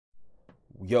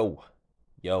Yo,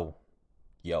 yo,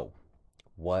 yo.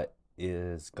 What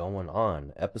is going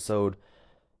on? Episode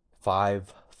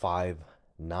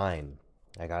 559.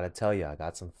 I gotta tell you, I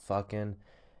got some fucking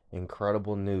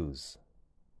incredible news.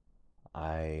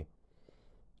 I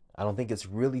I don't think it's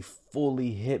really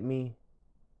fully hit me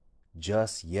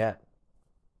just yet,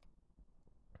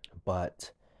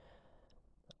 but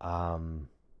um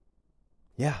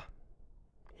yeah,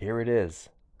 here it is.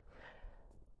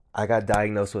 I got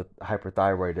diagnosed with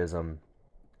hyperthyroidism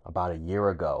about a year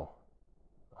ago,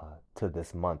 to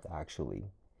this month actually.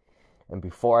 And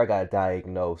before I got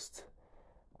diagnosed,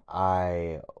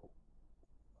 I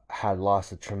had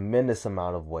lost a tremendous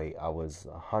amount of weight. I was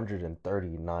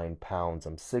 139 pounds.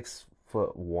 I'm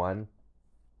 6'1".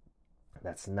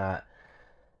 That's not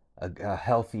a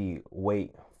healthy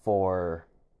weight for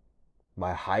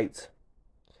my height.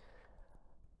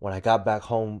 When I got back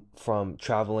home from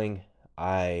traveling,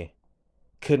 I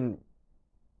couldn't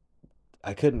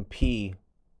I couldn't pee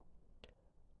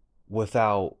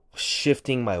without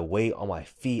shifting my weight on my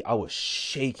feet. I was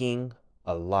shaking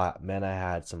a lot, man. I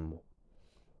had some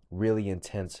really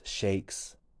intense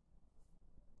shakes.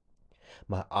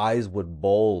 My eyes would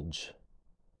bulge.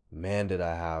 Man, did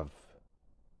I have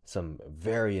some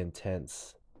very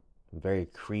intense, very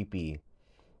creepy,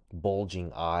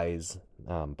 bulging eyes.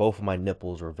 Both of my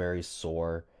nipples were very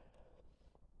sore,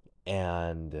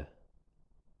 and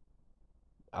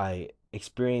I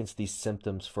experienced these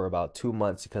symptoms for about 2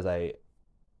 months because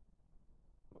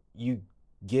you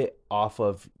get off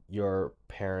of your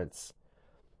parents'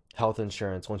 health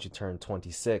insurance once you turn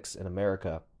 26 in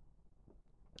America,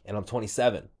 and I'm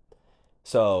 27.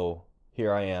 So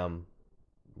here I am,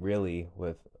 really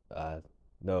with uh,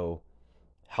 no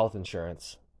health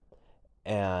insurance,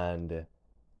 and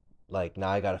like now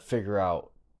I got to figure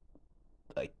out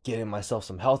like getting myself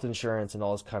some health insurance and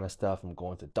all this kind of stuff. I'm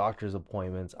going to doctor's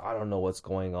appointments. I don't know what's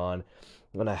going on.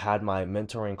 When I had my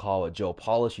mentoring call with Joe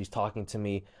Paula, she's talking to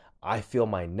me. I feel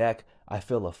my neck. I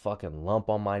feel a fucking lump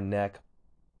on my neck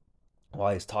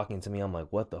while he's talking to me. I'm like,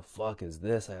 what the fuck is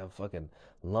this? I have a fucking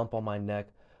lump on my neck.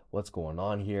 What's going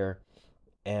on here?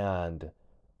 And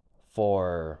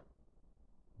for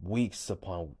weeks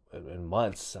upon and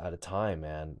months at a time,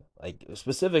 man. Like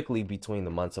specifically between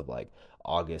the months of like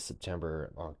August,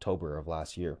 September, October of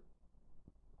last year,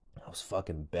 I was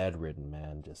fucking bedridden,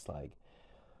 man. Just like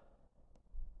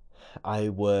I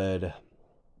would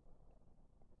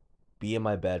be in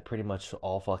my bed pretty much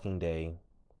all fucking day,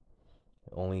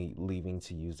 only leaving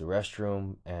to use the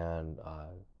restroom and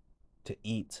to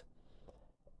eat.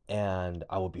 And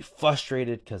I would be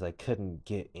frustrated because I couldn't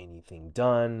get anything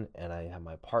done. And I had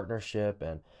my partnership,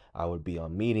 and I would be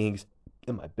on meetings,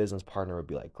 and my business partner would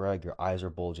be like, "Greg, your eyes are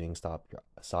bulging. Stop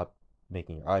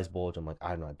making your eyes bulge." I'm like,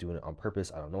 "I'm not doing it on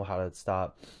purpose. I don't know how to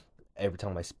stop." Every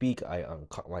time I speak,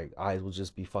 my eyes would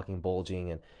just be fucking bulging,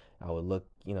 and I would look,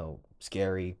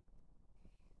 scary.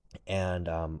 And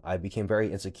I became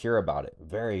very insecure about it.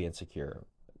 Very insecure.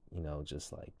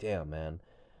 Just like, damn, man.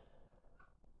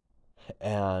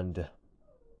 And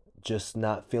just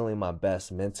not feeling my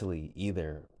best mentally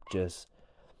either. Just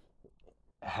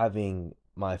having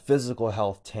my physical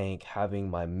health tank, having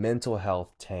my mental health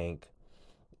tank,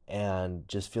 and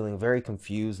just feeling very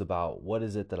confused about what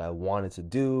is it that I wanted to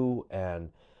do.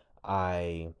 And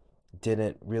I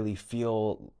didn't really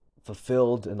feel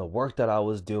fulfilled in the work that I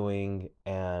was doing,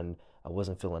 and I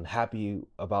wasn't feeling happy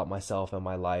about myself and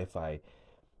my life. I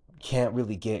can't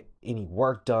really get any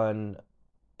work done,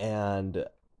 and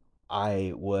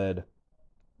I would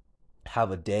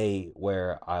have a day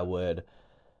where I would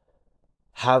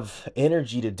have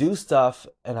energy to do stuff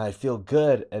and I'd feel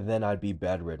good, and then I'd be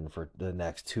bedridden for the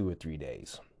next 2 or 3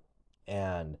 days.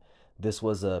 And this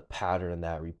was a pattern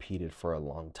that repeated for a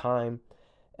long time.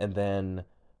 And then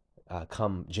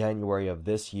come January of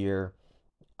this year,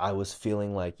 I was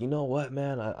feeling like, you know what,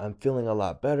 man, I'm feeling a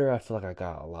lot better. I feel like I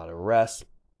got a lot of rest.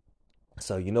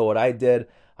 So, you know what I did?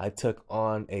 I took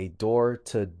on a door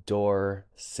to door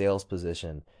sales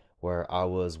position where I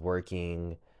was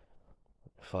working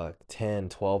 10,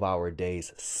 12-hour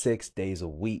days, 6 days a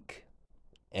week.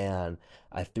 And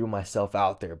I threw myself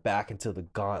out there back into the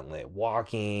gauntlet,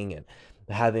 walking and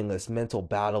having this mental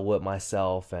battle with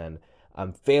myself. And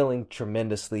I'm failing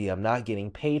tremendously. I'm not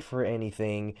getting paid for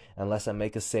anything unless I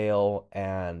make a sale.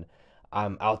 And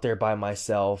I'm out there by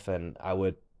myself. And I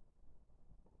would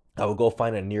go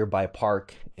find a nearby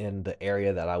park in the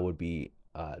area that I would be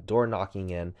door knocking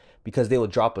in, because they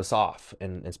would drop us off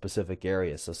in specific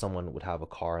areas. So someone would have a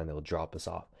car and they would drop us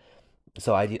off.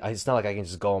 So it's not like I can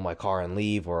just go in my car and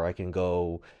leave, or I can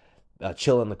go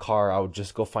chill in the car. I would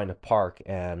just go find a park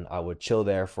and I would chill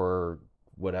there for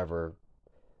whatever,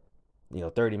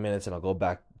 30 minutes and I'll go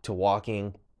back to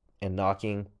walking and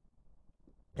knocking.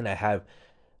 And I have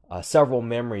several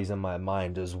memories in my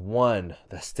mind. There's one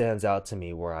that stands out to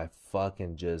me where I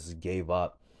fucking just gave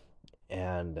up,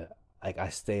 and like I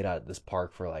stayed at this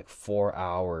park for like 4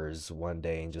 hours one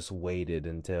day and just waited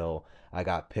until I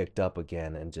got picked up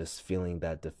again, and just feeling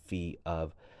that defeat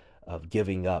of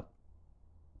giving up.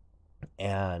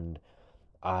 And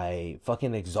I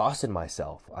fucking exhausted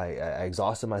myself. I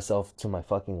exhausted myself to my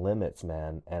fucking limits,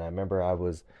 man. And I remember I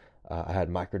had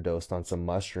microdosed on some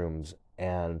mushrooms,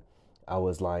 and I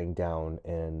was lying down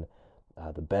in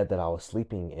the bed that I was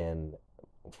sleeping in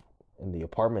the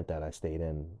apartment that I stayed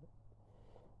in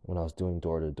when I was doing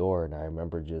door to door. And I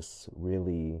remember just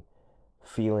really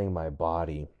feeling my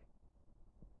body,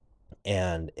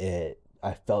 and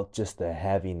I felt just the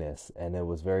heaviness, and it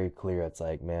was very clear. It's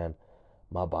like, man,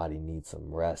 my body needs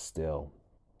some rest still.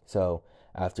 So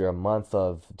after a month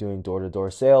of doing door to door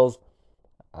sales,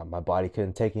 my body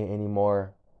couldn't take it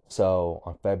anymore. So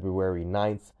on February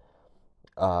 9th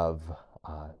of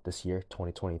this year,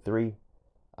 2023,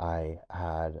 I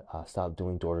had stopped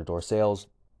doing door to door sales,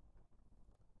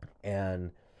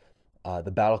 and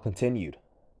the battle continued.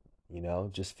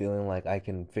 Just feeling like I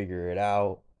can figure it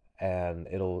out and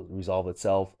it'll resolve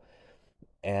itself.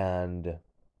 And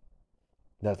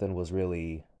nothing was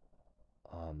really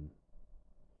um,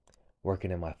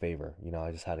 working in my favor.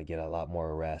 I just had to get a lot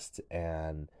more rest.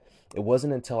 And it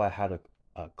wasn't until I had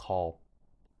a call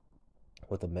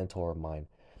with a mentor of mine,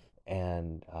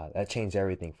 and that changed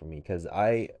everything for me because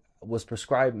I was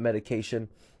prescribed medication,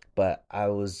 but I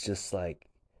was just like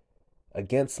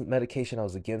against medication. I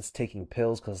was against taking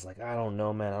pills because, like, I don't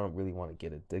know, man, I don't really want to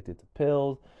get addicted to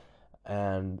pills.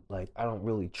 And like, I don't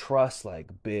really trust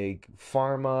like big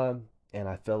pharma, and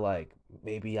I feel like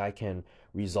maybe I can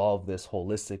resolve this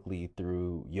holistically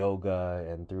through yoga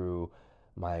and through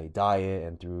my diet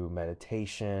and through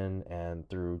meditation and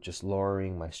through just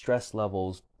lowering my stress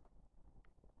levels.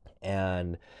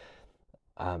 And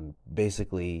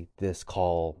basically this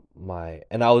call my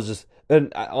and I was just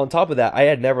and on top of that, I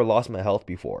had never lost my health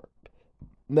before.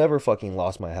 Never fucking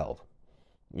lost my health.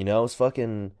 It's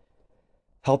fucking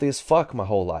healthy as fuck my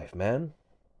whole life, man.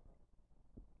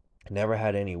 Never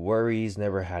had any worries,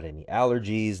 never had any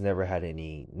allergies, never had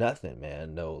any nothing,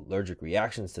 man. No allergic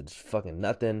reactions to fucking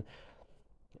nothing.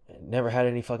 Never had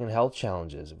any fucking health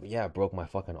challenges. But yeah, I broke my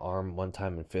fucking arm one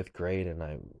time in fifth grade, and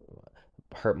I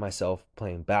hurt myself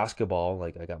playing basketball.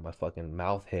 Like, I got my fucking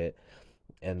mouth hit,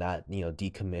 and that,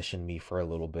 decommissioned me for a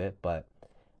little bit. But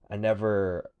I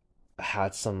never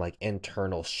had some like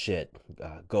internal shit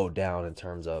go down in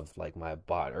terms of like my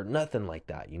body or nothing like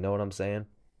that. You know what I'm saying?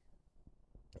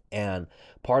 And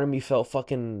part of me felt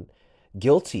fucking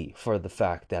guilty for the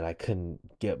fact that I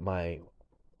couldn't get my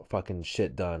fucking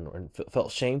shit done, and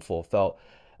felt shameful. Felt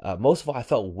most of all, I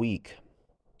felt weak.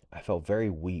 I felt very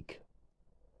weak,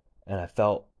 and I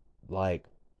felt like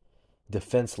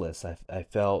defenseless. I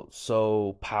felt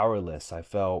so powerless. I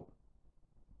felt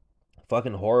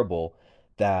fucking horrible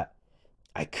that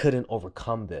I couldn't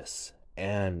overcome this.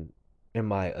 And in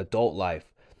my adult life,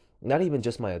 not even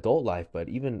just my adult life, but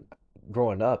even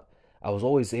growing up, I was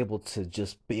always able to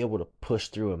just be able to push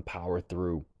through and power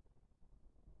through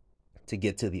to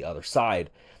get to the other side.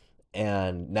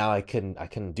 And now I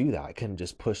couldn't do that. I couldn't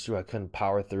just push through. I couldn't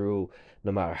power through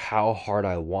no matter how hard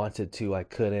I wanted to. I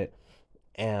couldn't.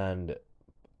 And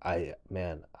I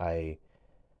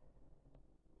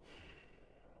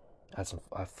had some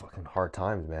fucking hard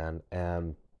times, man.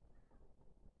 And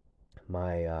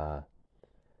my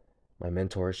my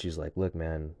mentor, she's like, "Look,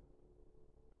 man,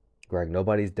 Greg,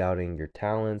 nobody's doubting your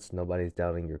talents, nobody's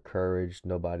doubting your courage,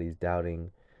 nobody's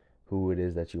doubting who it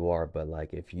is that you are, but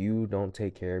like, if you don't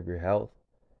take care of your health,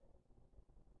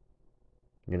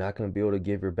 you're not going to be able to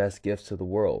give your best gifts to the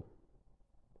world."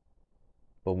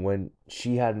 But when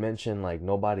she had mentioned like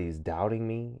nobody's doubting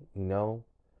me,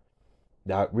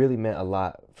 that really meant a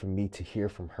lot for me to hear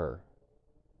from her.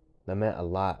 That meant a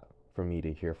lot for me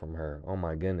to hear from her. Oh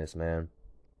my goodness, man.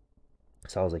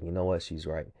 So I was like, you know what? She's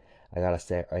right. I gotta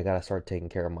start taking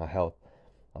care of my health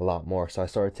a lot more. So I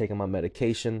started taking my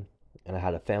medication, and I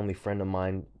had a family friend of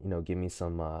mine, give me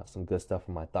some good stuff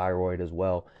for my thyroid as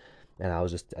well. And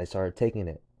I started taking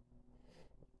it,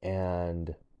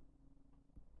 and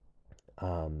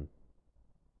um,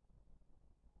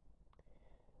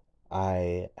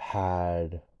 I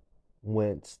had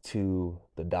went to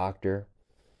the doctor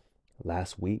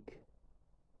last week,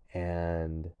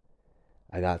 and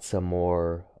I got some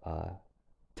more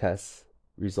test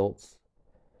results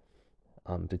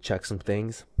to check some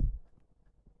things.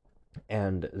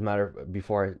 And as a matter of,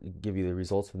 before I give you the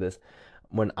results for this,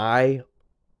 when I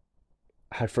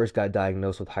I had first got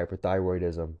diagnosed with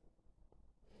hyperthyroidism,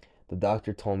 the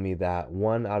doctor told me that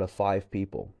 1 out of 5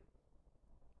 people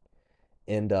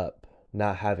end up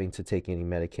not having to take any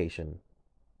medication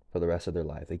for the rest of their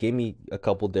life. They gave me a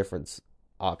couple different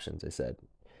options. They said,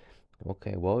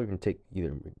 okay, well, you're gonna take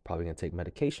either probably gonna take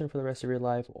medication for the rest of your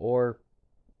life, or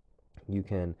you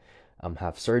can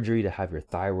have surgery to have your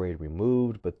thyroid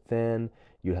removed, but then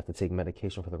you have to take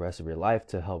medication for the rest of your life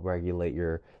to help regulate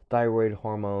your thyroid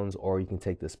hormones, or you can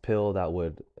take this pill that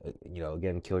would,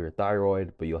 again, kill your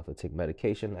thyroid, but you have to take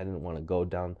medication. I didn't want to go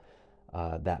down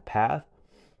that path,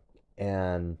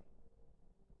 and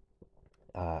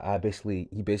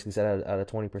he basically said at a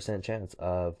 20% chance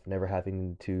of never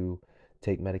having to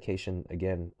take medication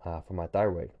again for my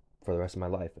thyroid for the rest of my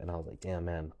life. And I was like, damn,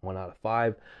 man, 1 out of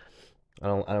 5. I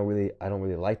don't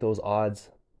really like those odds,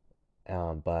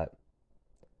 but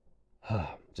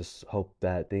just hope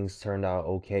that things turned out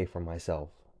okay for myself.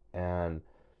 And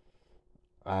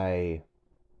I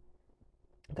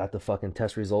got the fucking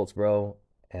test results, bro,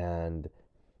 and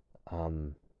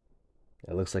um,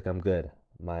 it looks like I'm good.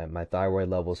 My thyroid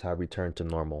levels have returned to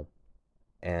normal,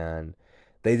 and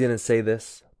they didn't say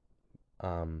this,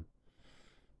 um,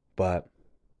 but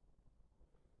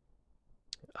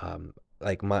um,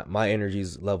 like my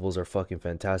energies levels are fucking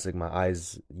fantastic. My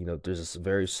eyes, there's this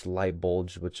very slight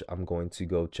bulge, which I'm going to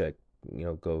go check,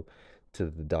 go to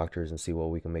the doctors and see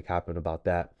what we can make happen about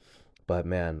that. But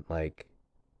man, like,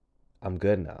 I'm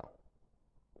good now.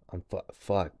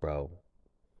 Fuck, bro.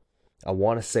 I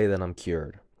want to say that I'm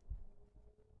cured.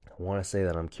 I want to say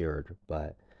that I'm cured,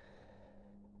 but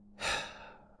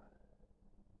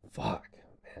fuck,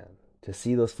 man. To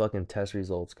see those fucking test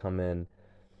results come in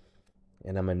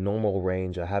and I'm in normal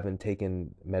range. I haven't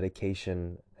taken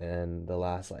medication in the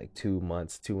last like 2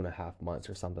 months, 2.5 months,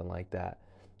 or something like that.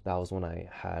 That was when I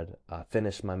had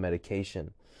finished my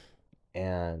medication.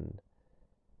 And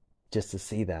just to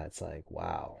see that, it's like,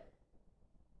 wow,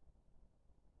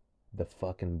 the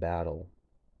fucking battle.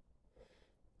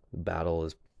 The battle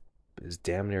is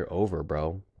damn near over,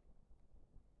 bro.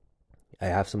 I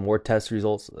have some more test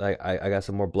results. I got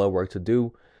some more blood work to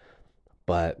do,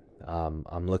 but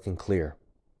I'm looking clear.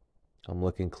 I'm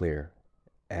looking clear.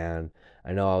 And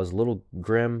I know I was a little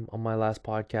grim on my last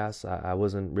podcast. I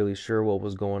wasn't really sure what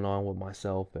was going on with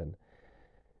myself, and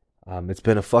it's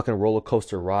been a fucking roller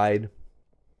coaster ride.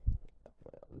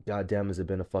 God damn, has it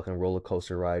been a fucking roller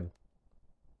coaster ride?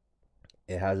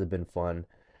 It hasn't been fun,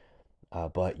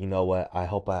 but you know what? I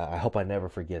hope I never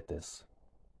forget this.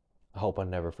 I hope I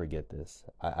never forget this.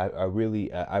 I really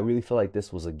feel like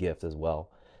this was a gift as well.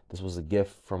 This was a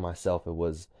gift for myself. It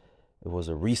was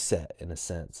a reset in a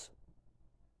sense,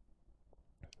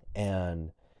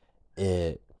 and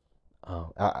it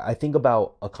I think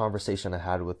about a conversation I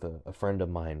had with a friend of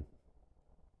mine.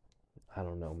 I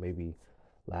don't know, maybe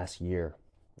last year,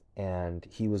 and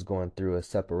he was going through a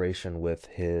separation with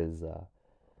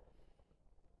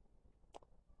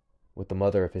the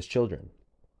mother of his children,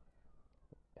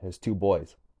 his 2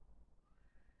 boys.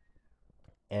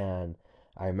 And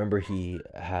I remember he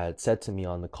had said to me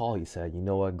on the call, he said, "You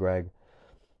know what, Greg?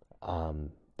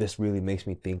 This really makes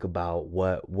me think about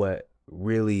what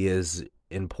really is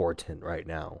important right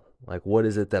now. Like, what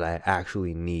is it that I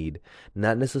actually need?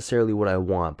 Not necessarily what I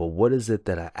want, but what is it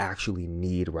that I actually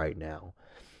need right now?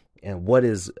 And what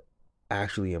is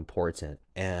actually important?"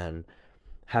 And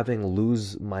having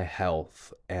lose my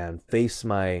health and face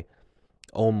my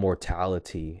own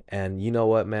mortality. And you know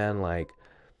what, man? Like,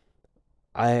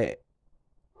 I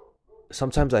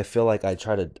sometimes I feel like I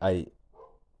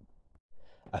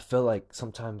feel like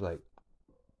sometimes like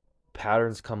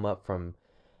patterns come up from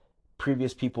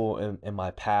previous people in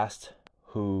my past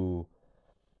who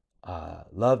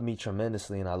love me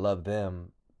tremendously and I love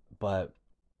them, but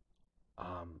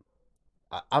um,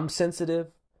 I'm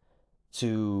sensitive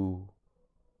to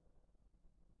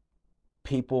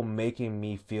people making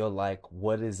me feel like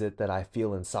what is it that I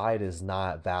feel inside is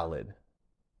not valid.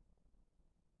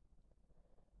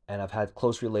 And I've had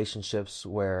close relationships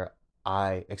where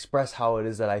I express how it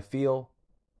is that I feel,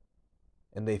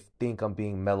 and they think I'm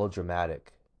being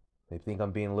melodramatic. They think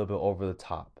I'm being a little bit over the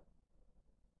top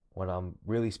when I'm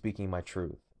really speaking my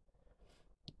truth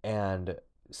and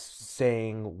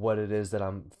saying what it is that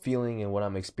I'm feeling and what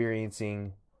I'm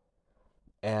experiencing,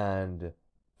 and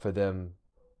for them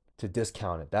to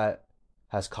discount it. That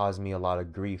has caused me a lot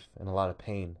of grief and a lot of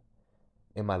pain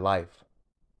in my life.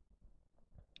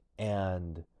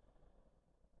 And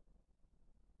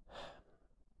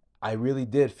I really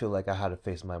did feel like I had to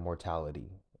face my mortality.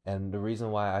 And the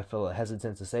reason why I feel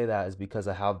hesitant to say that is because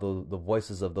I have the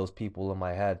voices of those people in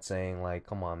my head saying, like,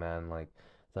 come on, man, like,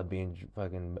 Stop being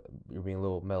fucking, you're being a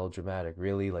little melodramatic.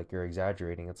 Really? Like you're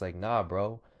exaggerating. It's like, nah,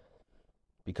 bro.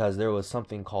 Because there was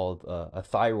something called a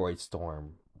thyroid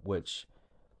storm, which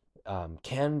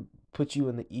can put you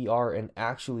in the ER and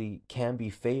actually can be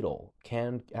fatal,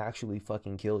 can actually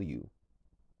fucking kill you.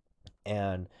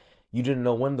 And you didn't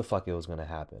know when the fuck it was gonna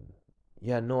happen.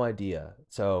 You had no idea.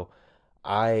 So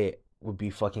I would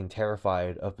be fucking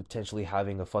terrified of potentially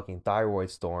having a fucking thyroid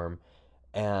storm,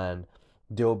 and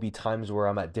there will be times where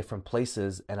I'm at different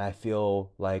places and I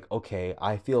feel like, okay,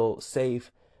 I feel safe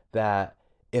that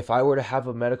if I were to have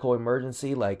a medical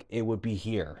emergency, like it would be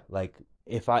here. Like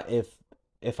if I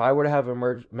were to have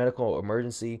a medical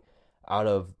emergency out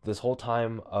of this whole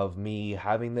time of me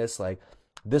having this, like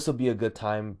this would be a good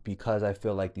time because I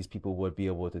feel like these people would be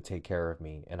able to take care of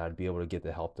me and I'd be able to get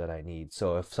the help that I need.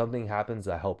 So if something happens,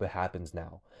 I hope it happens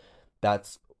now.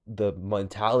 That's the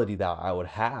mentality that I would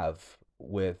have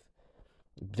with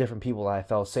different people that I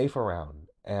felt safe around,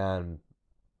 and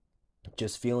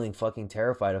just feeling fucking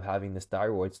terrified of having this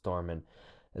thyroid storm. And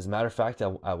as a matter of fact,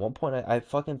 at one point I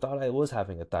fucking thought I was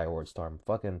having a thyroid storm.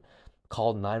 Fucking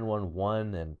called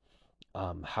 911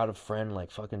 and had a friend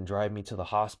like fucking drive me to the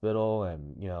hospital,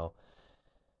 and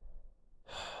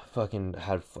fucking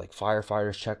had like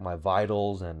firefighters check my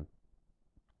vitals, and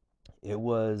it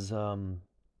was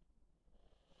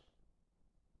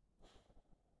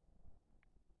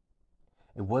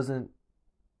it wasn't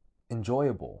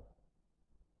enjoyable.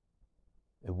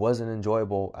 It wasn't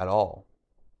enjoyable at all.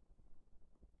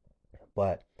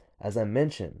 But as I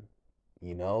mentioned,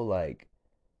 like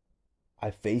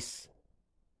I face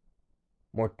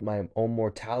my own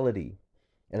mortality,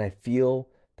 and I feel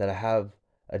that I have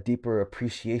a deeper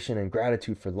appreciation and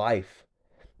gratitude for life.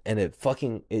 And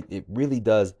it really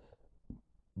does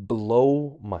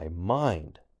blow my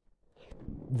mind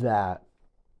that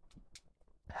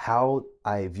how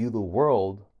I view the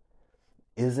world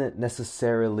isn't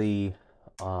necessarily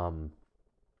um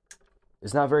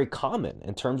it's not very common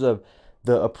in terms of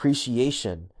the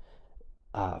appreciation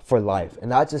for life. And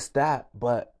not just that,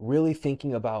 but really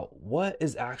thinking about what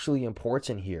is actually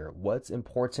important here. What's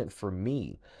important for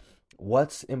me?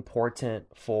 What's important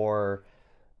for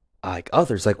like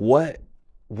others? Like what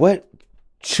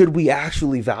should we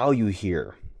actually value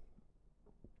here?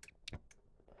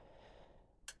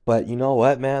 But you know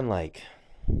what, man? Like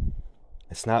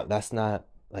it's not that's not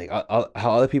like how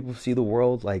other people see the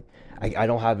world. Like I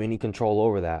don't have any control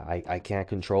over that. I can't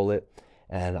control it,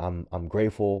 and I'm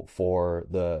grateful for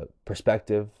the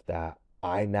perspective that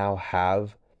I now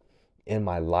have in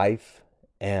my life,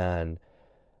 and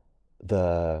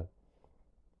the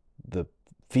the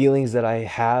feelings that I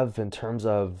have in terms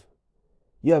of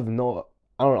you have no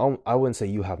I wouldn't say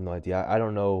you have no idea. I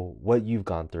don't know what you've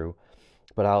gone through,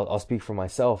 but I'll speak for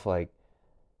myself. Like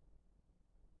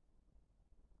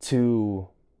to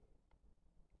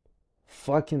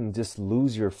fucking just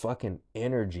lose your fucking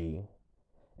energy,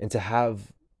 and to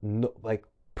have no, like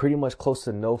pretty much close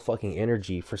to no fucking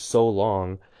energy for so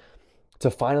long,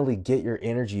 to finally get your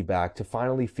energy back, to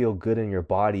finally feel good in your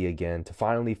body again, to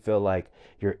finally feel like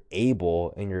you're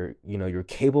able and you're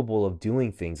capable of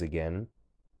doing things again.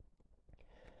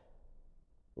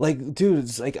 Like, dude,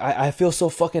 it's like I feel so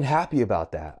fucking happy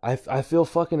about that. I feel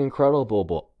fucking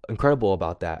incredible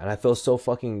about that. And I feel so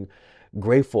fucking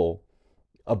grateful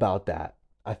about that.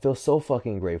 I feel so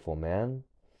fucking grateful, man.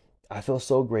 I feel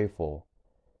so grateful.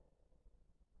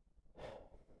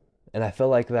 And I feel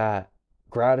like that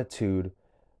gratitude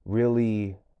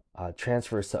really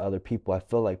transfers to other people. I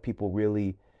feel like people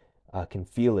really can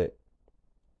feel it.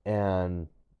 And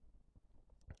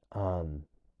um,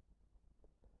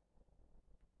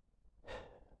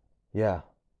 yeah,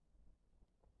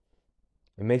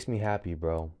 it makes me happy,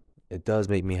 bro. It does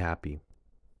make me happy.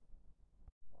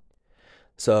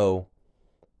 So,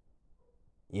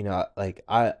 like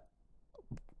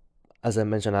as I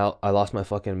mentioned, I lost my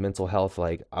fucking mental health.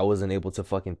 Like, I wasn't able to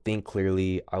fucking think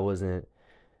clearly.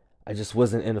 I just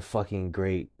wasn't in a fucking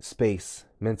great space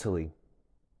mentally.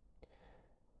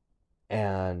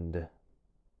 And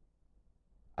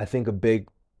I think a big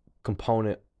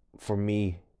component for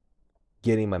me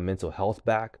getting my mental health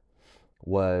back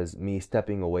was me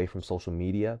stepping away from social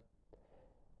media.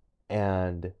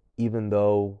 And even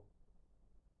though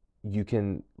you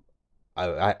can,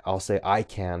 I'll say I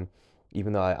can,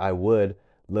 even though I would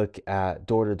look at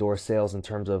door to door sales in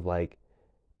terms of like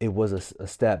it was a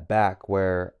step back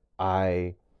where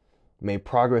I made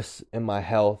progress in my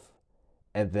health,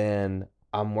 and then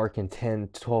I'm working 10,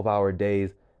 12-hour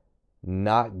days,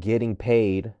 not getting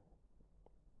paid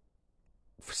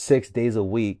for 6 days a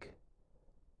week.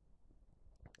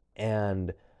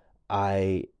 And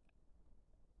I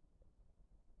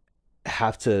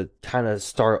have to kind of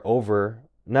start over,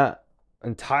 not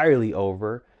entirely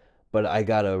over, but I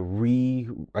gotta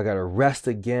rest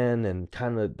again and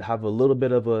kind of have a little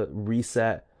bit of a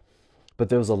reset. But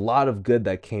there was a lot of good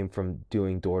that came from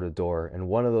doing door to door, and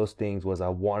one of those things was I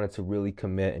wanted to really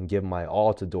commit and give my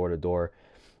all to door to door.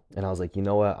 And I was like, you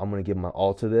know what, I'm gonna give my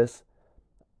all to this.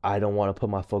 I don't want to put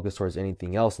my focus towards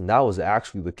anything else. And that was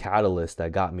actually the catalyst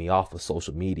that got me off of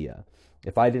social media.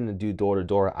 If I didn't do door to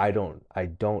door, I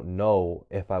don't know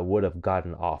if I would have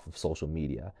gotten off of social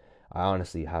media. I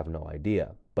honestly have no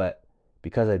idea. But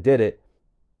because I did it,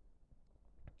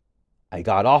 I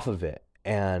got off of it,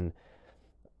 and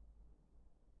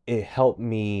it helped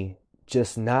me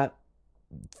just not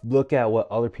look at what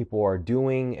other people are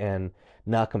doing and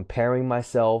not comparing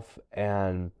myself.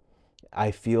 And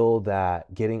I feel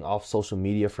that getting off social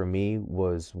media for me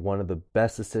was one of the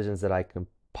best decisions that I could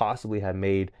possibly have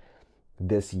made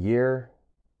this year,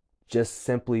 just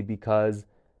simply because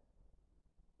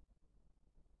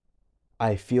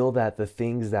I feel that the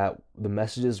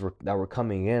messages that were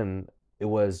coming in, it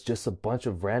was just a bunch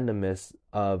of randomness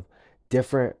of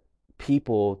different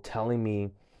people telling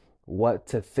me what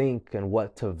to think and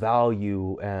what to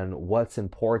value and what's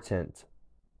important,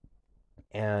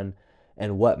 and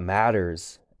what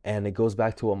matters. And it goes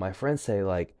back to what my friends say,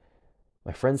 like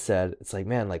my friend said, it's like,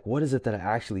 man, like what is it that I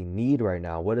actually need right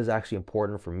now? What is actually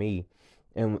important for me?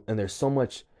 And there's so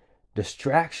much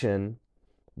distraction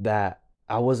that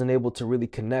I wasn't able to really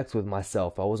connect with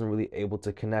myself. I wasn't really able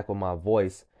to connect with my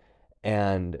voice.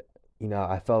 And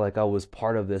I felt like I was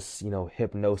part of this,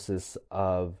 hypnosis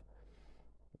of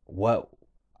what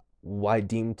I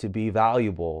deemed to be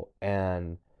valuable.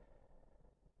 And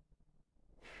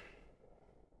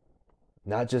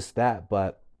not just that,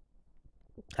 but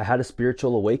I had a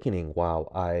spiritual awakening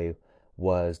while I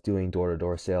was doing door to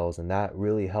door sales, and that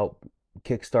really helped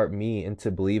kickstart me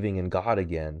into believing in God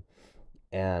again.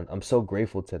 And I'm so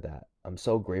grateful to that. I'm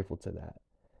so grateful to that.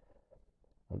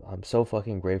 I'm so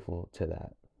fucking grateful to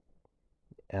that.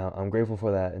 And I'm grateful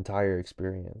for that entire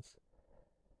experience.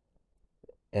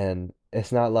 And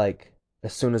it's not like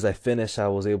as soon as I finished, I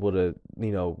was able to,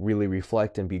 really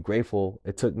reflect and be grateful.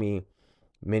 It took me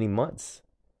many months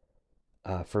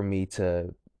for me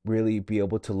to really be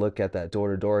able to look at that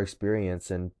door to door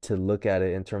experience and to look at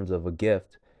it in terms of a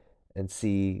gift and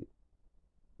see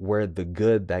where the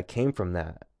good that came from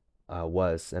that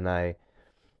was. And I'm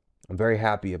very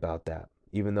happy about that.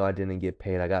 Even though I didn't get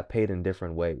paid, I got paid in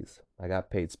different ways. I got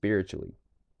paid spiritually.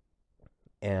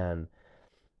 And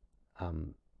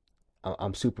um,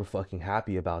 I'm super fucking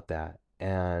happy about that.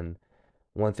 And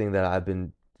one thing that I've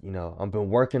been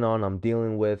working on, I'm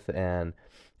dealing with, and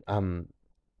I'm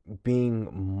being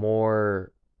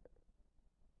more,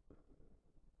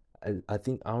 I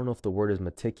think, I don't know if the word is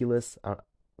meticulous,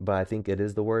 but I think it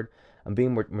is the word. I'm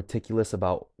being more meticulous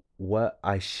about what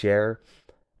I share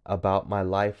about my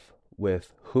life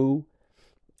with who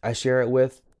I share it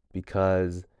with,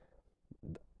 because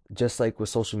just like with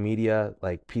social media,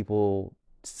 like people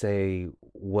say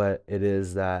what it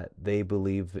is that they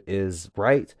believe is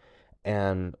right,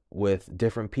 and with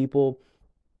different people,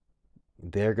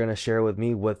 they're going to share with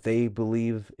me what they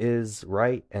believe is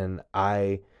right. And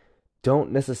I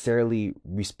don't necessarily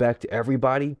respect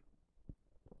everybody.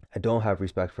 I don't have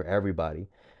respect for everybody.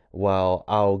 While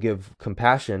I'll give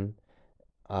compassion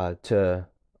to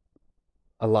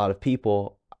a lot of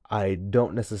people, I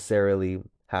don't necessarily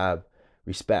have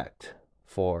respect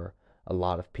for a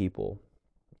lot of people.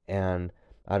 And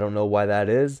I don't know why that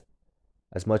is.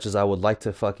 As much as I would like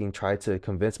to fucking try to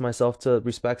convince myself to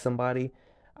respect somebody,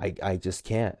 I just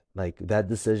can't. Like that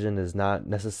decision is not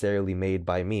necessarily made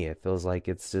by me. It feels like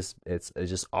it's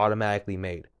just automatically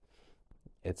made.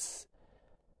 It's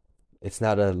it's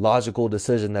not a logical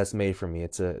decision that's made for me.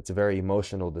 It's a very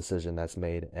emotional decision that's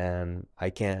made, and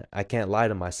I can't lie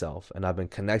to myself. And I've been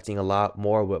connecting a lot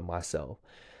more with myself,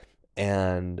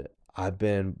 and I've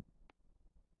been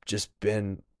just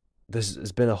been this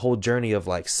has been a whole journey of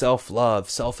like self-love,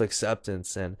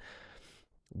 self-acceptance, and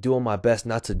doing my best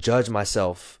not to judge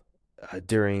myself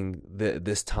during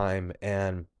this time,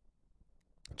 and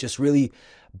just really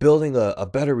building a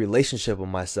better relationship with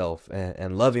myself,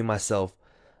 and loving myself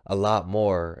a lot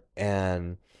more,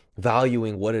 and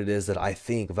valuing what it is that I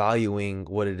think, valuing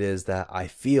what it is that I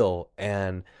feel,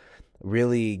 and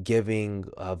really giving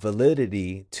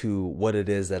validity to what it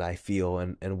is that I feel,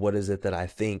 and what is it that I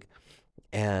think,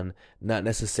 and not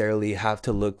necessarily have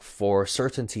to look for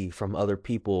certainty from other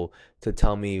people to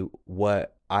tell me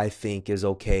what I think is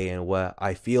okay and what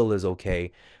I feel is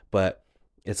okay. But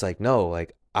it's like, no,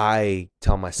 like I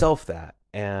tell myself that.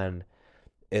 And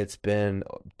it's been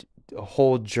a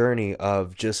whole journey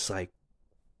of just like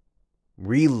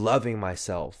re-loving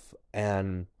myself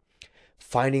and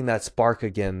finding that spark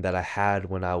again that I had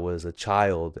when I was a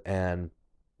child. And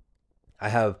I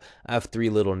have I have three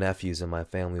little nephews in my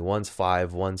family. One's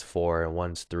 5, one's 4, and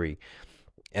one's 3.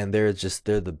 And they're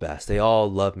the best. They all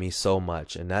love me so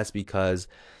much, and that's because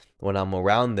when I'm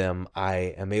around them,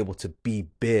 I am able to be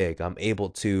big. I'm able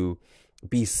to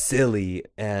be silly,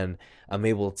 and I'm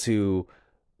able to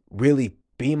really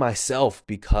be myself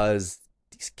because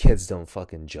these kids don't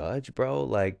fucking judge, bro.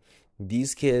 Like,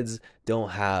 these kids don't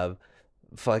have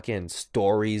fucking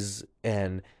stories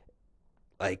and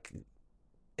like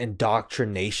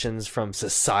indoctrinations from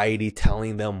society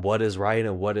telling them what is right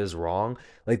and what is wrong.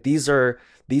 Like, these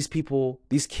people,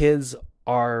 these kids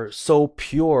are so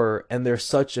pure, and they're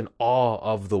such in awe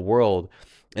of the world.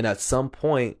 And at some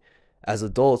point, as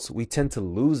adults, we tend to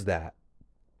lose that.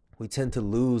 We tend to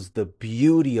lose the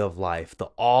beauty of life, the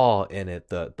awe in it,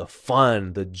 the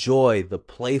fun, the joy, the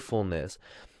playfulness.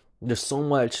 There's so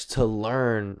much to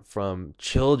learn from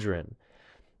children,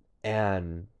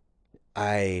 and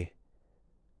I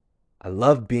I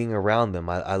love being around them.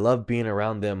 I love being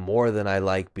around them more than I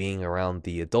like being around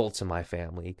the adults in my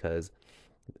family, because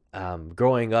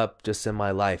growing up just in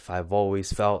my life, I've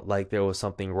always felt like there was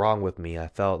something wrong with me. I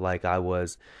felt like I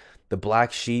was the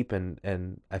black sheep,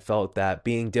 and I felt that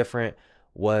being different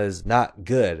was not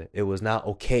good. It was not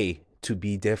okay to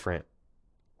be different.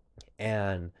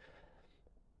 And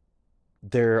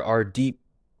there are deep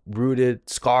rooted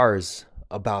scars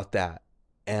about that,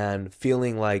 and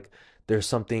feeling like there's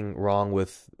something wrong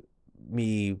with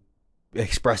me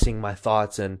expressing my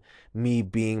thoughts and me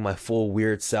being my full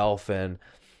weird self. And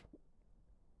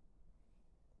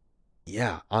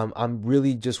yeah, I'm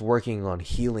really just working on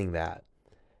healing that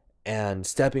and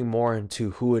stepping more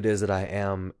into who it is that I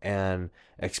am, and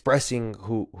expressing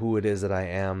who it is that I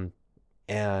am,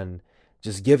 and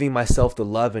just giving myself the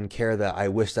love and care that I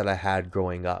wish that I had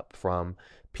growing up from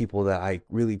people that I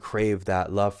really crave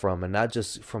that love from, and not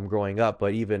just from growing up,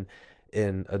 but even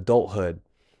in adulthood.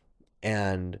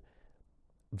 And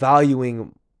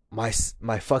valuing my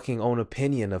fucking own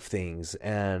opinion of things.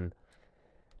 And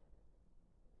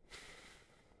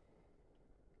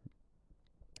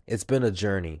it's been a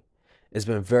journey. It's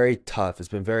been very tough. It's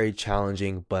been very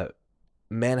challenging, but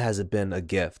man, has it been a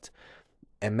gift.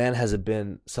 And man, has it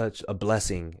been such a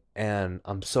blessing. And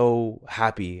I'm so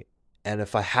happy. And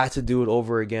if I had to do it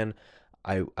over again,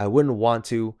 I wouldn't want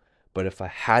to, but if I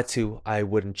had to, I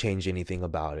wouldn't change anything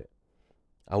about it.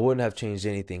 I wouldn't have changed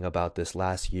anything about this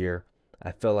last year.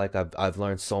 I feel like I've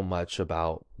learned so much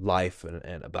about life,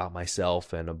 and about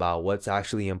myself, and about what's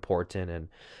actually important, and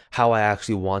how I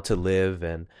actually want to live,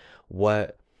 and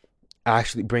what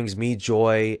actually brings me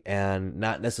joy, and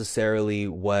not necessarily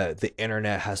what the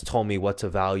internet has told me what to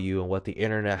value, and what the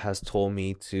internet has told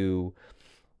me to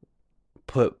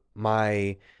put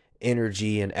my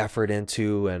energy and effort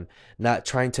into, and not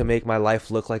trying to make my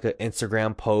life look like an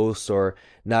Instagram post, or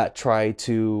not try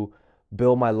to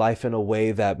build my life in a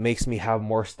way that makes me have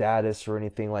more status or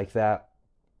anything like that,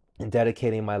 and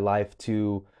dedicating my life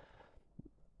to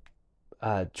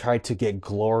try to get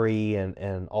glory,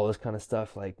 and all this kind of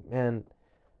stuff. Like, man,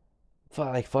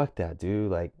 fuck that,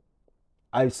 dude. Like,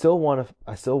 I still want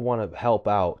to help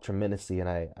out tremendously, and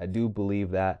I do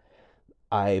believe that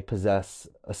I possess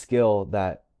a skill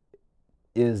that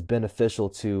is beneficial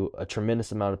to a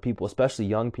tremendous amount of people, especially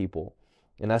young people.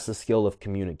 And that's the skill of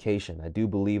communication. I do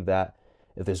believe that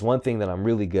if there's one thing that I'm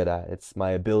really good at, it's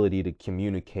my ability to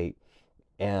communicate.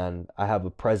 And I have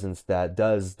a presence that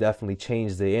does definitely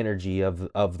change the energy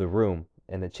of the room,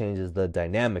 and it changes the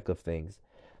dynamic of things.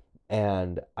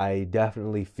 And I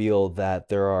definitely feel that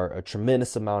there are a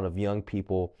tremendous amount of young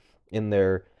people in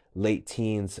their late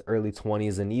teens, early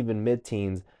 20s, and even mid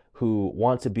teens who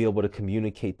want to be able to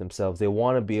communicate themselves. They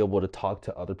want to be able to talk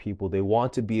to other people. They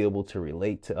want to be able to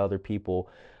relate to other people.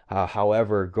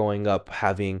 However, growing up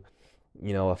having,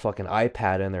 a fucking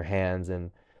iPad in their hands,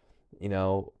 and, you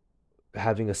know,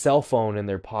 having a cell phone in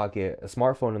their pocket, a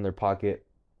smartphone in their pocket,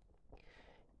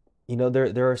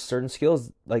 there are certain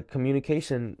skills like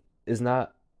communication is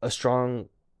not a strong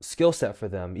skill set for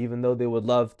them, even though they would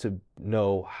love to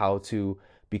know how to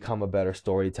become a better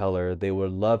storyteller. They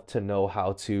would love to know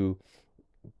how to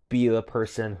be the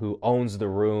person who owns the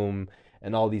room,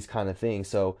 and all these kind of things.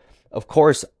 So, of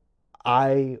course,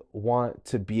 I want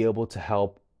to be able to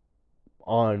help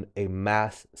on a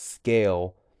mass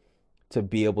scale, to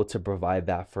be able to provide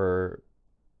that for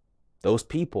those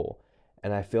people.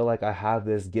 And I feel like I have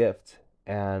this gift,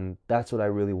 and that's what I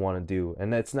really want to do.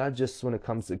 And it's not just when it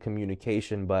comes to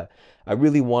communication, but I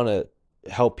really want to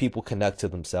help people connect to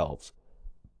themselves.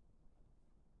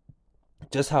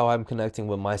 just how I'm connecting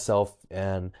with myself.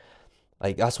 And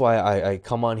like that's why I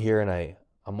come on here and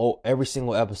every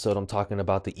single episode I'm talking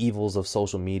about the evils of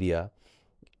social media,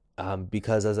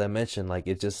 because as I mentioned, like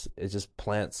it just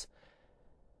plants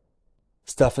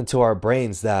stuff into our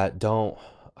brains that don't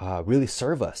really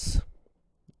serve us.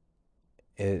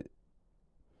 It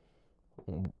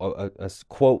a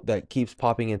quote that keeps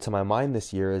popping into my mind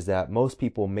this year is that most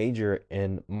people major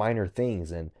in minor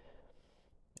things. And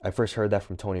I first heard that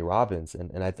from Tony Robbins,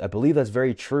 and I believe that's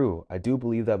very true. I do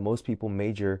believe that most people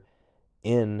major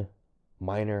in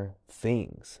minor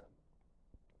things.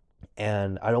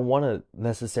 And I don't want to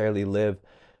necessarily live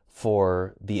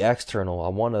for the external. I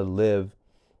want to live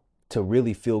to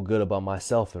really feel good about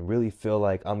myself and really feel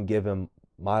like I'm giving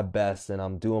my best and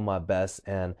I'm doing my best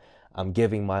and I'm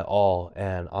giving my all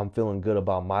and I'm feeling good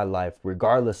about my life,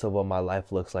 regardless of what my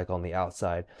life looks like on the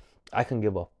outside. I can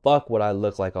give a fuck what I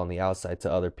look like on the outside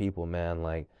to other people, man.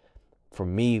 Like, for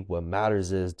me, what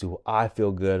matters is, do I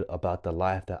feel good about the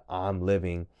life that I'm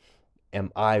living?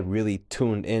 Am I really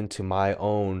tuned into my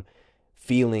own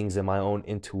feelings and my own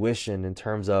intuition in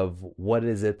terms of what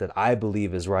is it that I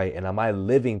believe is right? And am I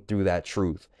living through that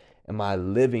truth? Am I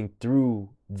living through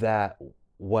that,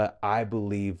 what I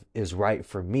believe is right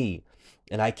for me?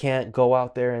 And I can't go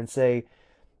out there and say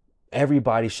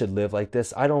everybody should live like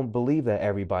this. I don't believe that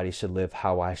everybody should live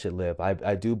how I should live.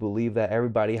 I do believe that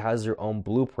everybody has their own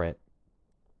blueprint.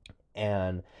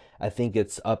 And I think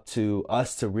it's up to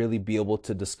us to really be able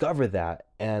to discover that.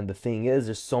 And the thing is,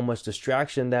 there's so much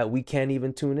distraction that we can't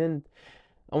even tune in.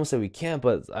 I won't say we can't,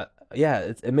 but yeah,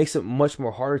 it makes it much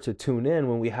more harder to tune in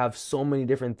when we have so many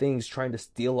different things trying to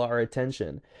steal our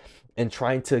attention and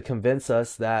trying to convince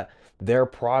us that their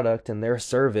product and their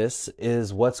service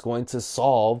is what's going to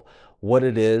solve what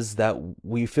it is that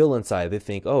we feel inside. They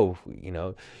think, oh,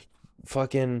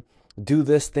 fucking do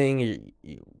this thing,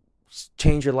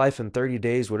 change your life in 30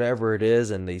 days, whatever it is.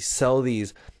 And they sell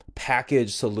these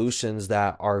package solutions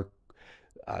that are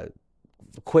uh,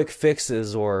 quick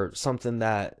fixes or something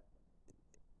that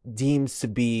deems to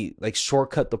be like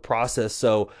shortcut the process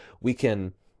so we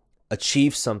can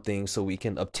achieve something, so we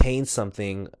can obtain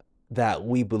something that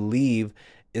we believe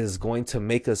is going to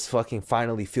make us fucking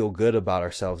finally feel good about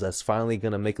ourselves. That's finally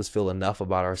going to make us feel enough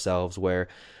about ourselves where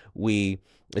we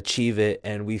achieve it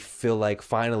and we feel like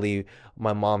finally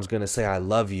my mom's going to say I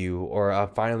love you, or I'm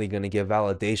finally going to get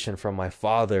validation from my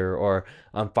father, or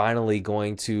I'm finally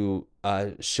going to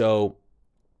show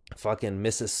fucking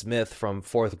Mrs. Smith from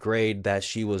fourth grade that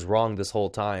she was wrong this whole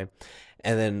time.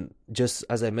 And then, just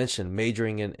as I mentioned,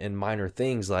 majoring in minor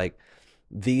things like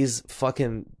this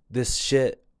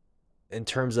shit in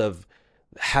terms of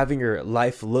having your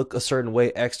life look a certain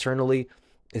way externally,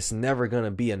 it's never going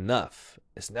to be enough.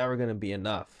 It's never going to be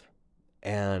enough.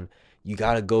 And you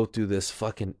got to go through this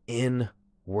fucking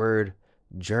inward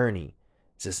journey.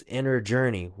 It's this inner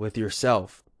journey with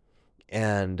yourself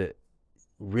and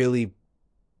really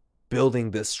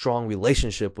building this strong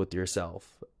relationship with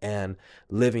yourself and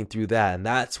living through that. And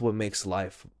that's what makes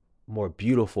life more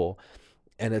beautiful.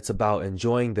 And it's about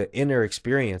enjoying the inner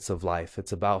experience of life.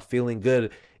 It's about feeling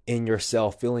good in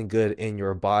yourself, feeling good in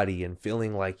your body, and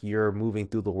feeling like you're moving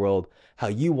through the world how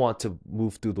you want to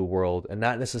move through the world, and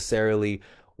not necessarily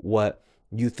what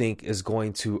you think is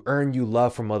going to earn you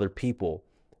love from other people.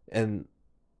 And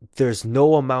there's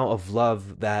no amount of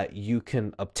love that you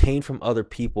can obtain from other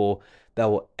people that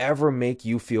will ever make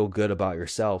you feel good about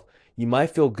yourself. You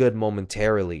might feel good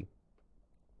momentarily,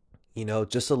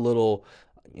 just a little,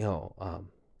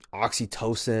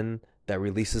 oxytocin that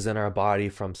releases in our body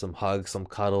from some hugs, some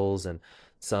cuddles, and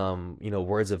some,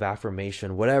 words of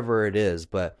affirmation, whatever it is.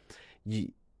 But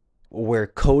you, where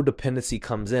codependency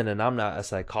comes in, and I'm not a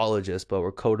psychologist, but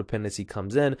where codependency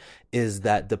comes in is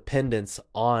that dependence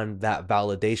on that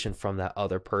validation from that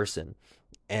other person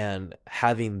and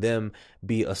having them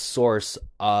be a source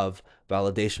of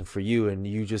validation for you, and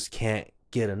you just can't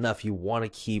get enough. You want to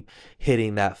keep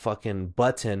hitting that fucking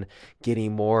button,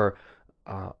 getting more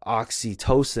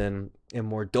oxytocin and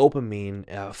more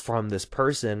dopamine from this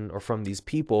person or from these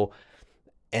people,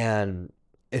 and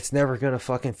it's never gonna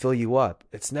fucking fill you up.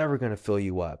 It's never gonna fill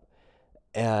you up.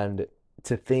 And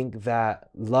to think that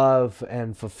love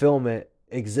and fulfillment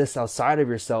exists outside of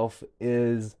yourself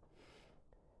is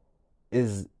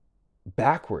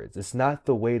backwards. It's not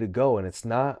the way to go, and it's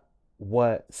not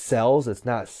what sells. It's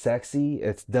not sexy.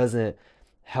 It doesn't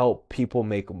help people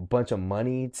make a bunch of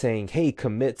money saying, "Hey,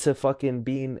 commit to fucking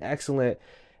being excellent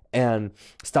and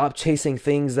stop chasing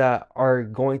things that are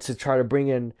going to try to bring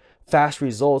in fast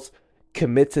results.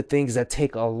 Commit to things that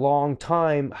take a long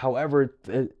time. However,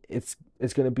 it's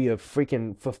it's going to be a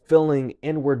freaking fulfilling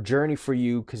inward journey for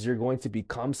you because you're going to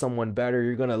become someone better.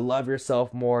 You're going to love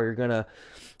yourself more. You're going to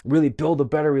really build a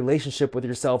better relationship with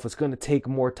yourself. It's going to take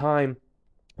more time.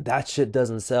 That shit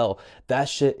doesn't sell. That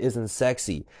shit isn't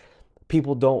sexy.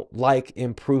 People don't like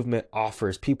improvement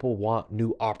offers. People want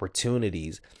new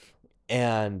opportunities.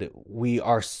 And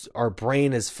our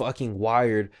brain is fucking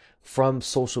wired from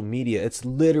social media. It's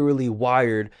literally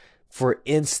wired for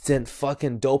instant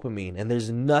fucking dopamine. And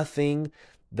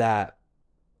that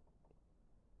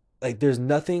there's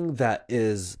nothing that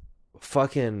is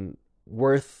fucking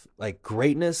worth like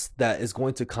greatness that is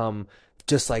going to come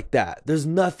just like that. There's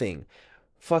nothing.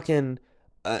 Fucking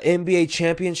NBA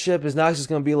championship is not just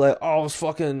gonna be like, oh, I was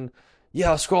fucking, yeah,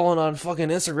 I was scrolling on fucking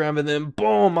Instagram and then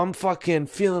boom, I'm fucking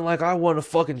feeling like I won a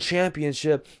fucking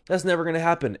championship. That's never gonna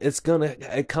happen.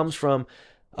 It comes from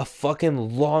a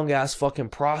fucking long ass fucking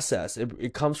process.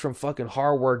 It comes from fucking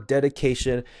hard work,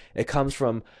 dedication. It comes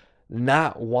from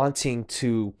not wanting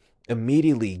to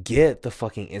immediately get the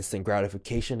fucking instant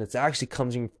gratification. It's actually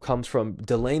comes from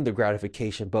delaying the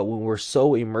gratification. But when we're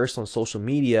so immersed on social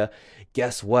media,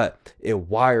 guess what? It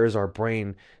wires our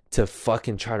brain to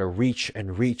fucking try to reach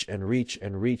and reach and reach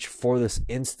and reach for this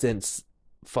instant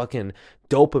fucking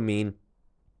dopamine,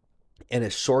 and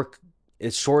it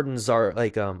shortens our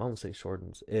I won't say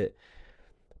shortens it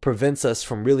prevents us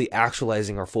from really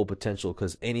actualizing our full potential,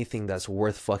 because anything that's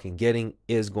worth fucking getting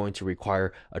is going to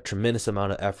require a tremendous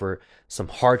amount of effort, some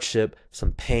hardship,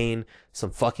 some pain, some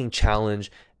fucking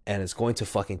challenge, and it's going to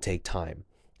fucking take time.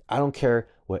 I don't care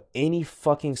what any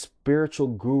fucking spiritual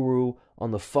guru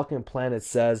on the fucking planet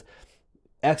says,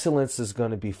 excellence is going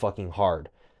to be fucking hard.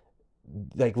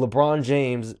 Like LeBron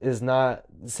James is not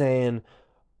saying,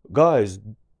 guys,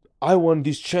 I won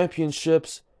these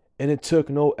championships and it took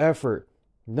no effort.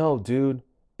 No, dude,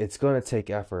 it's going to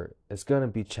take effort. It's going to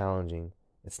be challenging.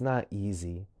 It's not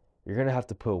easy. You're going to have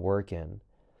to put work in.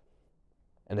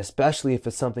 And especially if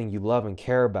it's something you love and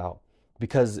care about.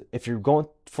 Because if you're going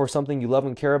for something you love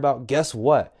and care about, guess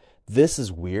what? This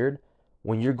is weird.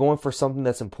 When you're going for something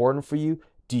that's important for you,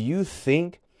 do you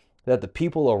think that the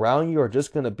people around you are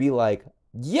just going to be like,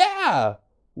 yeah,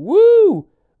 woo,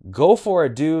 go for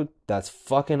it, dude. That's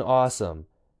fucking awesome.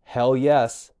 Hell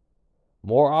yes.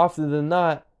 More often than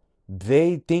not,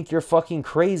 they think you're fucking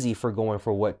crazy for going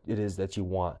for what it is that you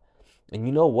want. And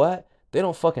you know what? They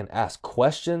don't fucking ask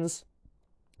questions.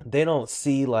 They don't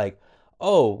see like,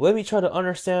 oh, let me try to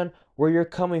understand where you're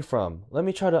coming from. Let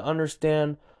me try to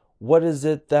understand what is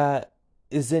it that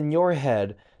is in your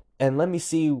head, and let me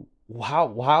see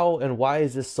how and why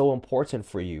is this so important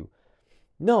for you.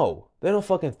 No, they don't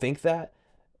fucking think that.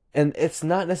 And it's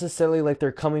not necessarily like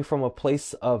they're coming from a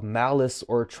place of malice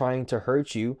or trying to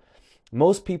hurt you.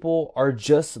 Most people are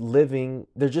just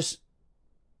they're just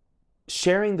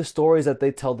sharing the stories that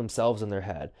they tell themselves in their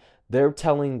head. They're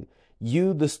telling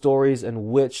you the stories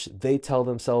in which they tell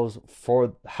themselves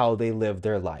for how they live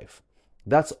their life.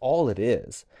 That's all it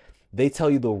is. They tell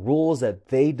you the rules that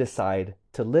they decide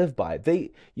to live by.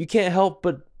 You can't help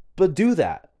but do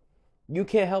that. You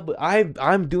can't help but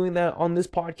I'm doing that on this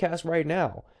podcast right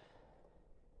now.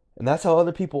 And that's how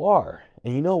other people are.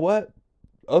 And you know what?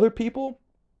 Other people,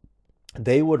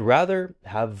 they would rather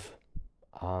have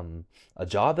a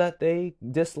job that they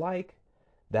dislike,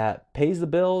 that pays the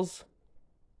bills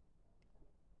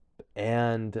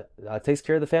and takes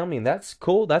care of the family, and that's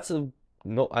cool. That's a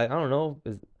no. I don't know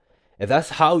if that's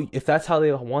how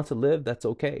they want to live. That's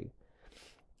okay.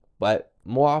 But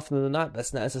more often than not,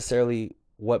 that's not necessarily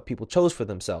what people chose for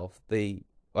themselves.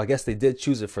 I guess they did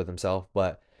choose it for themselves,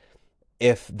 but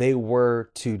if they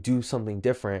were to do something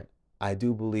different, I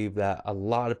do believe that a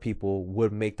lot of people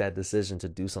would make that decision to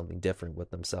do something different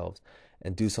with themselves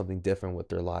and do something different with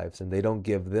their lives. And they don't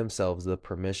give themselves the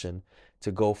permission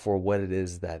to go for what it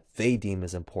is that they deem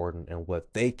as important and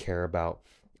what they care about.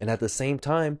 And at the same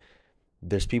time,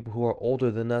 there's people who are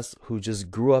older than us who just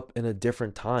grew up in a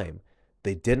different time.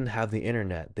 They didn't have the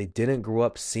internet. They didn't grow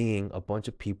up seeing a bunch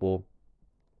of people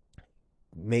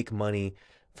make money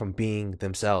from being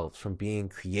themselves, from being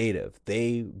creative.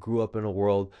 They grew up in a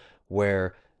world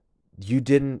where they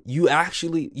grew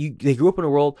up in a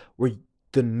world where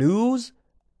the news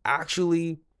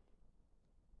actually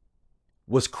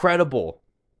was credible.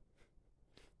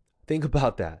 Think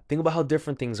about that. Think about how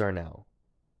different things are now.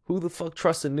 Who the fuck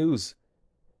trusts the news?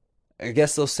 I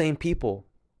guess those same people,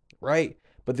 right?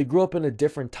 But they grew up in a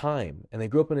different time, and they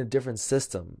grew up in a different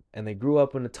system, and they grew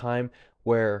up in a time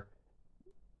where,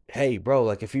 hey, bro,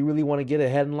 like if you really want to get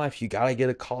ahead in life, you got to get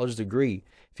a college degree.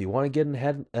 If you want to get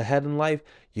ahead in life,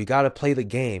 you got to play the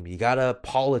game. You got to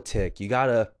politic. You got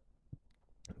to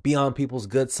be on people's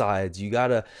good sides. You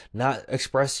gotta not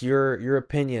express your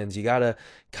opinions. You gotta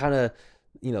kind of,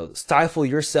 stifle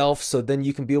yourself so then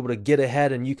you can be able to get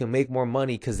ahead and you can make more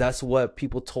money because that's what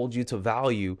people told you to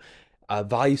value,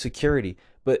 value security.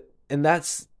 But and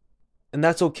that's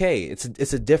okay. It's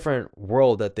a different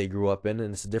world that they grew up in,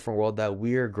 and it's a different world that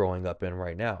we're growing up in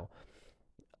right now.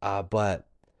 But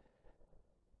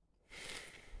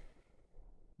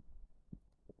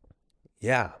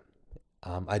yeah,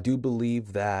 I do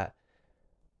believe that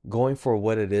going for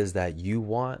what it is that you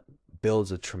want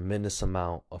builds a tremendous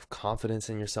amount of confidence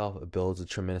in yourself. It builds a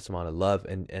tremendous amount of love,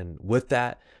 and with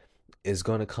that is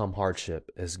going to come hardship.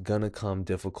 Is going to come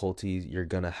difficulties. You're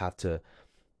going to have to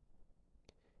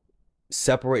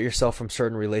separate yourself from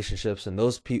certain relationships, and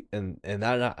those people, and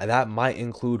that might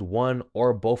include one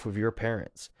or both of your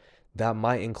parents. That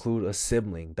might include a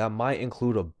sibling. That might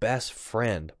include a best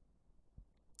friend.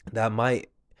 That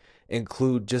might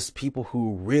include just people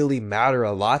who really matter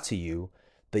a lot to you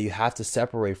that you have to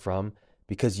separate from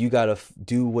because you got to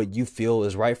do what you feel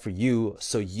is right for you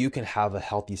so you can have a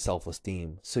healthy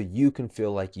self-esteem, so you can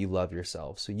feel like you love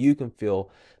yourself, so you can feel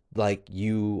like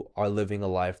you are living a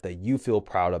life that you feel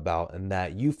proud about and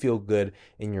that you feel good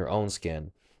in your own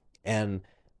skin. And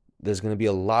there's going to be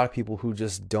a lot of people who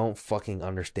just don't fucking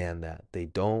understand that. They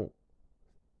don't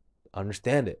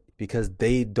understand it because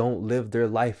they don't live their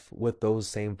life with those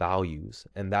same values,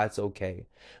 and that's okay.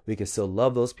 We can still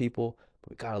love those people, but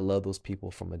we gotta love those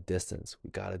people from a distance. We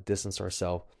gotta distance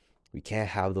ourselves. We can't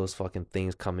have those fucking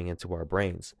things coming into our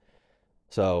brains.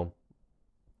 So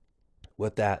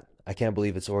with that, I can't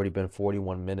believe it's already been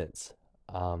 41 minutes.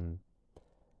 um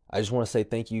I just want to say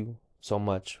thank you so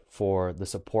much for the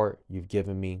support you've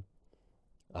given me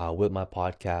with my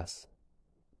podcast,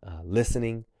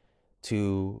 listening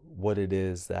to what it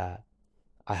is that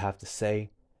I have to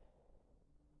say.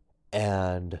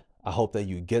 And I hope that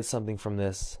you get something from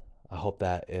this. I hope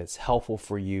that it's helpful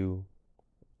for you.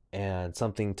 And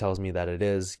something tells me that it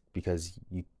is because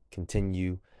you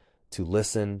continue to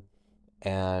listen.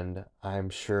 And I'm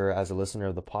sure as a listener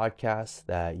of the podcast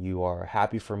that you are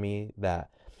happy for me that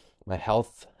my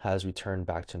health has returned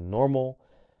back to normal.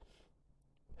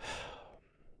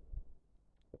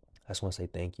 I just want to say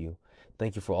thank you.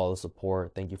 Thank you for all the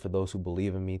support. Thank you for those who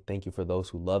believe in me. Thank you for those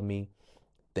who love me.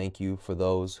 Thank you for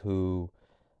those who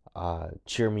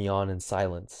cheer me on in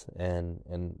silence and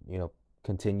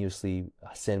continuously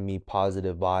send me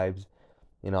positive vibes.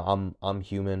 I'm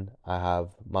human. I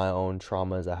have my own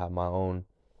traumas. I have my own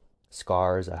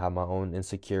scars. I have my own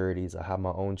insecurities. I have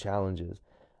my own challenges.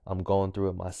 I'm going through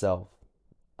it myself,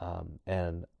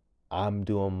 and I'm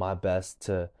doing my best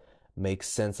to make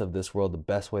sense of this world the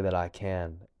best way that I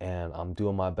can. And I'm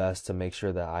doing my best to make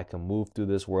sure that I can move through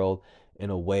this world in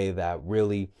a way that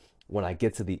really, when I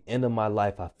get to the end of my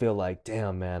life, I feel like,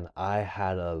 damn, man, I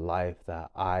had a life that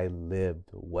I lived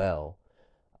well.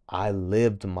 I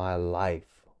lived my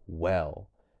life well.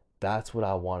 That's what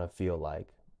I want to feel like.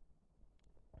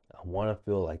 I want to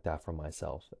feel like that for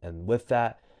myself. And with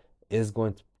that is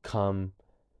going to come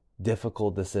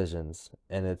difficult decisions.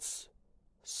 And it's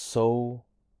so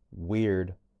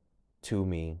weird to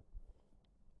me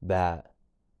that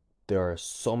there are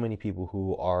so many people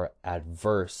who are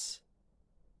adverse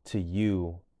to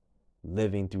you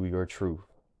living through your truth.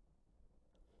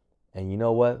 And you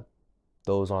know what?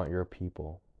 Those aren't your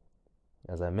people.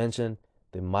 As I mentioned,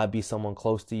 they might be someone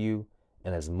close to you,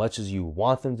 and as much as you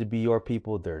want them to be your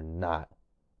people, they're not.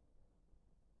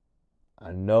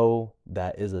 I know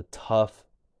that is a tough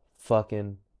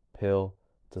fucking pill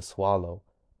to swallow.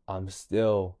 I'm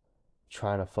still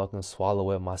trying to fucking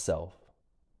swallow it myself.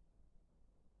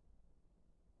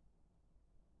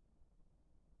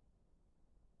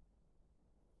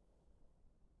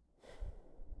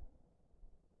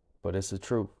 But it's the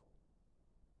truth.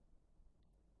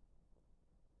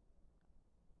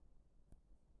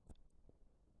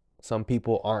 Some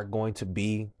people aren't going to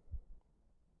be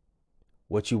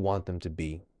what you want them to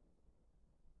be.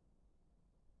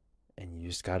 And you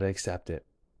just got to accept it.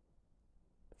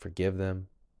 Forgive them,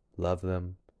 love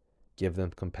them, give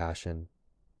them compassion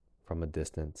from a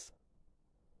distance.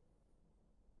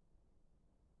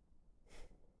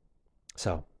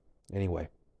 So, anyway,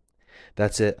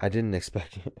 that's it. I didn't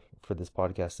expect for this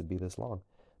podcast to be this long,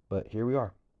 but here we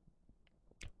are.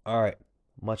 All right.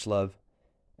 Much love,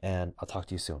 and I'll talk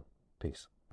to you soon. Peace.